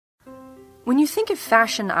When you think of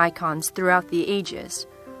fashion icons throughout the ages,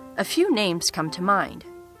 a few names come to mind.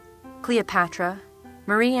 Cleopatra,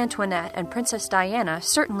 Marie Antoinette, and Princess Diana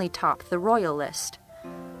certainly top the royal list.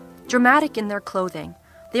 Dramatic in their clothing,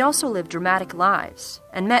 they also lived dramatic lives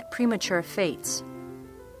and met premature fates.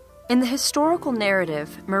 In the historical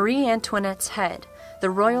narrative, Marie Antoinette's head, the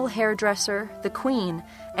royal hairdresser, the queen,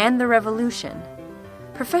 and the revolution,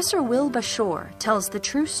 Professor Will Bashor tells the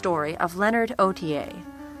true story of Leonard Otier,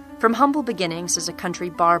 from humble beginnings as a country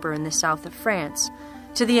barber in the south of France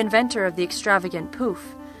to the inventor of the extravagant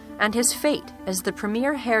pouf, and his fate as the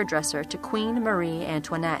premier hairdresser to Queen Marie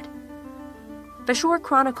Antoinette. Bashor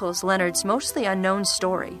chronicles Leonard's mostly unknown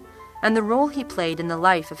story and the role he played in the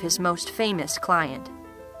life of his most famous client.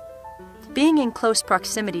 Being in close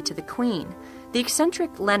proximity to the Queen, the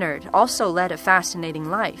eccentric Leonard also led a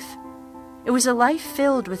fascinating life. It was a life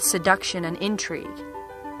filled with seduction and intrigue.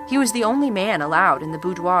 He was the only man allowed in the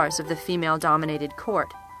boudoirs of the female-dominated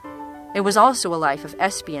court. It was also a life of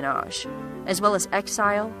espionage, as well as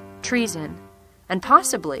exile, treason, and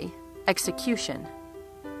possibly execution.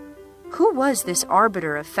 Who was this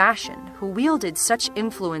arbiter of fashion who wielded such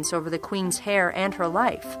influence over the Queen's hair and her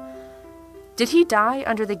life? Did he die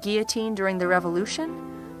under the guillotine during the Revolution?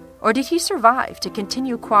 Or did he survive to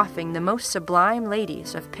continue coiffing the most sublime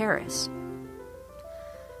ladies of Paris?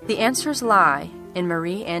 The answers lie in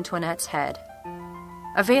Marie Antoinette's head.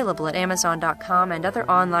 Available at Amazon.com and other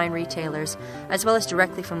online retailers, as well as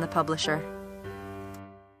directly from the publisher.